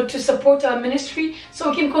 to support our ministry,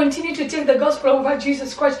 so we can continue to take the gospel of our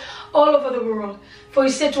Jesus Christ all over the world. For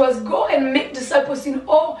he said to us, go and make disciples in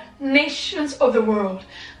all nations of the world.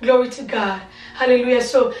 Glory to God. Hallelujah.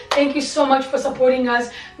 So thank you so much for supporting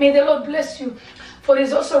us. May the Lord bless you. For it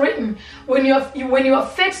is also written, when you are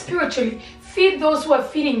fed spiritually, feed those who are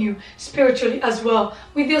feeding you spiritually as well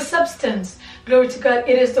with your substance. Glory to God.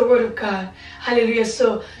 It is the word of God. Hallelujah.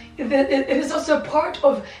 So it is also a part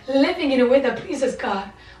of living in a way that pleases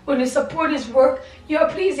God. When you support his work, you are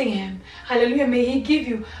pleasing him. Hallelujah. May he give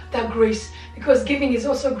you that grace, because giving is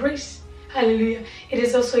also grace. Hallelujah. It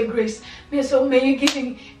is also a grace. So may he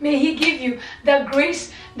give you that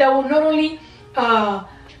grace that will not only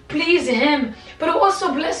please him, but it will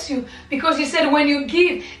also bless you, because he said, when you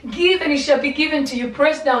give and it shall be given to you,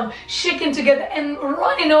 pressed down, shaken together, and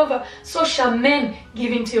running over, so shall men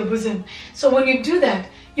give into your bosom. So when you do that,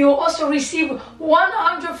 you will also receive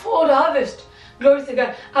 100-fold harvest. Glory to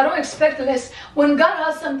God. I don't expect less. When God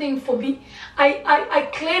has something for me, I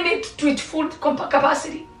claim it to its full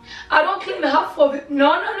capacity. I don't claim half of it.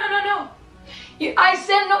 No. I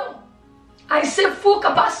say no. I say full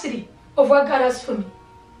capacity of what God has for me.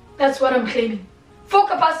 That's what I'm claiming. Full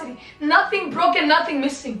capacity. Nothing broken, nothing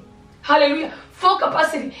missing. Hallelujah. Full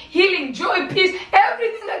capacity. Healing, joy, peace.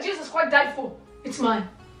 Everything that Jesus Christ died for. It's mine.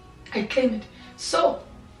 I claim it. So,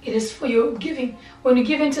 it is for your giving. When you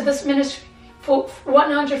give into this ministry, for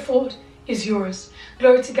 100-fold is yours.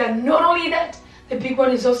 Glory to God. Not only that, the big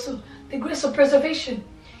one is also the grace of preservation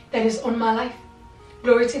that is on my life.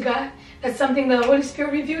 Glory to God. That's something that the Holy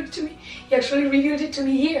Spirit revealed to me. He actually revealed it to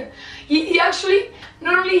me here. He actually,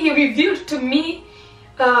 not only he revealed to me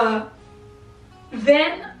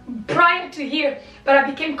then prior to here, but I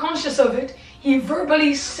became conscious of it. He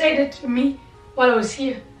verbally said it to me while I was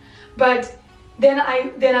here. But then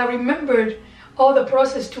I remembered all the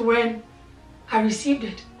process to when I received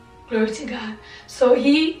it. Glory to God. So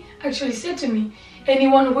he actually said to me,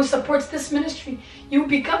 anyone who supports this ministry, you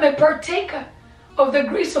become a partaker of the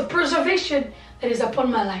grace of preservation that is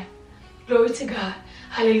upon my life. Glory to God.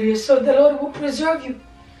 Hallelujah. So the Lord will preserve you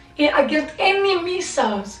against any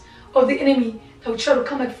missiles of the enemy that will try to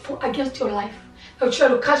come against your life, that will try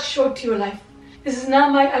to cut short to your life. This is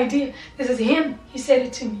not my idea. This is him. He said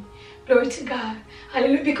it to me. Glory to God.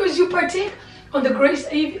 Hallelujah. Because you partake on the grace,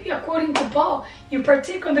 according to Paul, you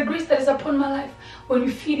partake on the grace that is upon my life when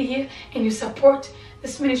you feed here and you support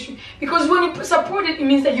this ministry. Because when you support it, it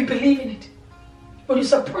means that you believe in it. When you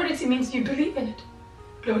support it, it means you believe in it.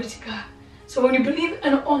 Glory to God. So when you believe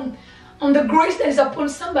on the grace that is upon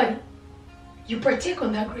somebody, you partake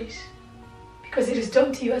on that grace because it is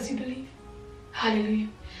done to you as you believe. Hallelujah.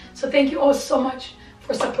 So thank you all so much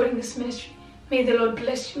for supporting this ministry. May the Lord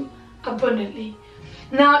bless you abundantly.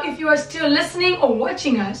 Now, if you are still listening or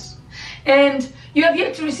watching us and you have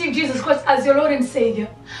yet to receive Jesus Christ as your Lord and Savior,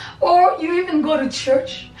 or you even go to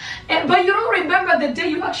church, but you don't remember the day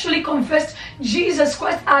you actually confessed Jesus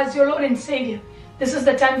Christ as your Lord and Savior, this is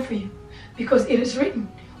the time for you. Because it is written,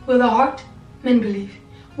 with the heart men believe,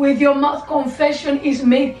 with your mouth confession is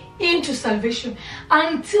made into salvation.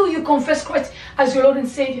 Until you confess Christ as your Lord and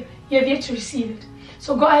Savior, you have yet to receive it.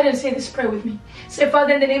 So go ahead and say this prayer with me. Say,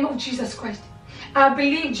 Father, in the name of Jesus Christ, I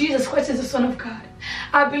believe Jesus Christ is the Son of God.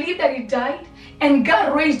 I believe that he died and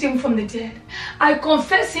God raised him from the dead. I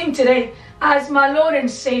confess him today as my Lord and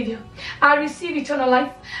Savior. I receive eternal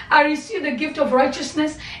life. I receive the gift of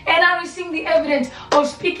righteousness, and I receive the evidence of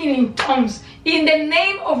speaking in tongues. In the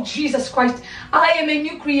name of Jesus Christ, I am a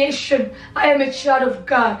new creation. I am a child of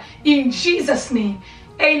God. In Jesus' name,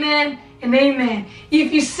 amen and amen.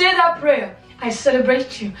 If you say that prayer, I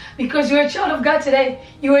celebrate you because you're a child of God today.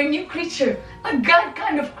 You're a new creature, a God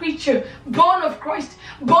kind of creature, born of Christ,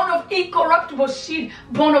 born of incorruptible seed,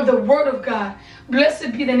 born of the Word of God.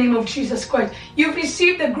 Blessed be the name of Jesus Christ. You've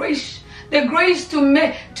received the grace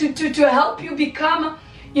to help you become,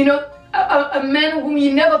 a man whom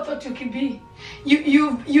you never thought you could be.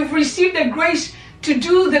 You've received the grace to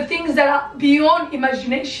do the things that are beyond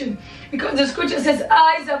imagination. Because the scripture says,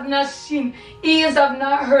 eyes have not seen, ears have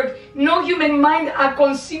not heard, no human mind has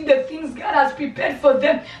conceived the things God has prepared for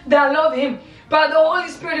them that love him. But the Holy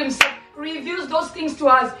Spirit himself reveals those things to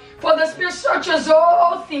us. For the Spirit searches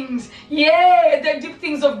all things, the deep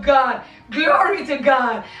things of God. Glory to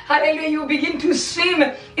God. Hallelujah. You begin to swim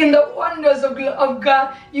in the wonders of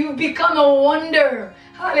God. You become a wonder.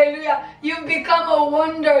 Hallelujah. You become a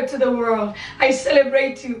wonder to the world. I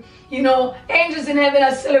celebrate you. Angels in heaven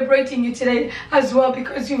are celebrating you today as well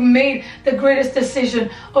because you've made the greatest decision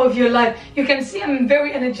of your life. You can see I'm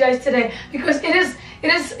very energized today because it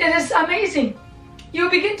is amazing. You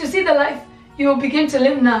begin to see the life you will begin to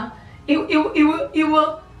live now.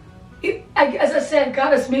 As I said,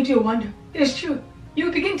 God has made you a wonder. It is true. You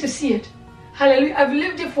begin to see it. Hallelujah. I've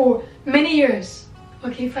lived it for many years.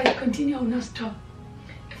 Okay, if I continue, I will not stop.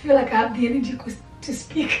 I feel like I have the energy to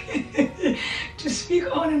speak, to speak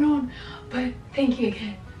on and on. But thank you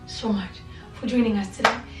again so much for joining us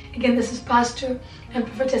today. Again, this is Pastor and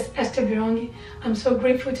Prophetess Esther Birungi. I'm so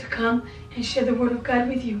grateful to come and share the Word of God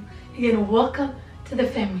with you. Again, welcome to the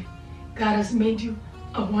family. God has made you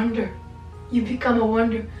a wonder. You become a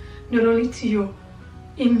wonder not only to you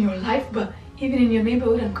in your life, but even in your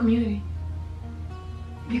neighborhood and community.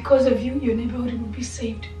 Because of you, your neighborhood will be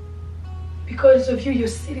saved. Because of you, your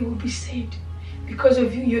city will be saved. Because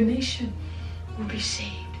of you, your nation will be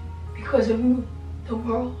saved. Because of you, the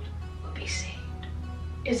world will be saved.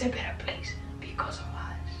 It's a better place because of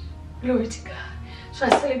us. Glory to God. So I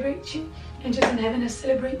celebrate you. Angels in heaven, I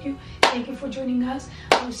celebrate you. Thank you for joining us.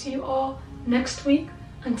 I will see you all next week.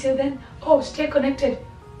 Until then, stay connected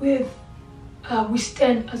with We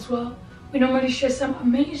Stand as well. We normally share some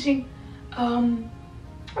amazing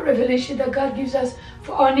revelation that God gives us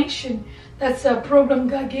for our nation. That's a program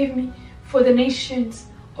God gave me for the nations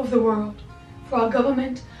of the world, for our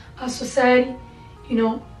government, our society.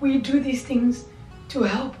 We do these things to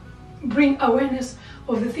help bring awareness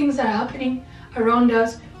of the things that are happening around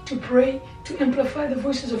us, to pray, to amplify the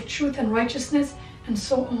voices of truth and righteousness, and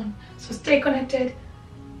so on. So stay connected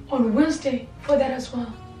on Wednesday for that as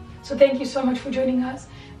well. So thank you so much for joining us.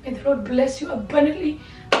 May the Lord bless you abundantly.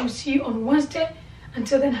 I will see you on Wednesday.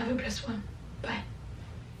 Until then, have a blessed one. Bye.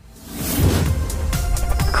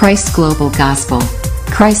 Christ's Global Gospel.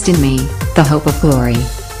 Christ in me, the hope of glory.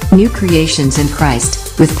 New creations in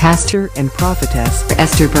Christ, with Pastor and Prophetess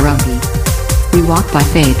Esther Birungi. We walk by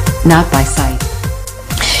faith, not by sight.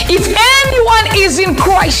 If anyone is in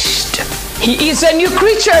Christ, He is a new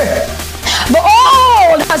creature. The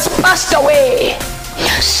old has passed away.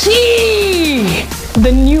 See,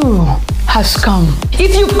 the new has come.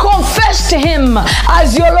 If you confess to him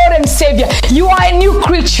as your Lord and Savior, you are a new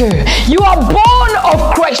creature. You are born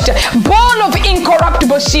of Christ, born of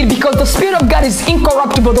incorruptible seed, because the Spirit of God is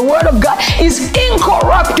incorruptible. The Word of God is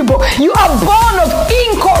incorruptible. You are born of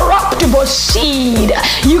incorruptible seed.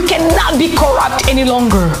 You cannot be corrupt any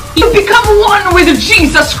longer. You become one with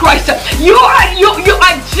Jesus Christ. Your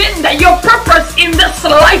agenda, your purpose in this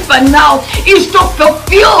life and now is to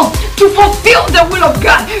fulfill the will of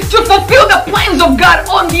God, to fulfill the plans of God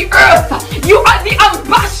on the earth. You are the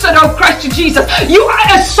ambassador of Christ Jesus. You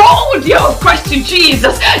are a soldier of Christ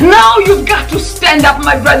Jesus. Now you've got to stand up,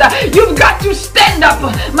 my brother. You've got to stand up,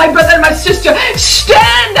 my brother and my sister.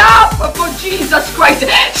 Stand up for Jesus Christ.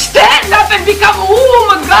 Stand up and become whom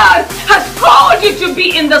God has called you to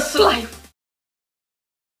be in this life.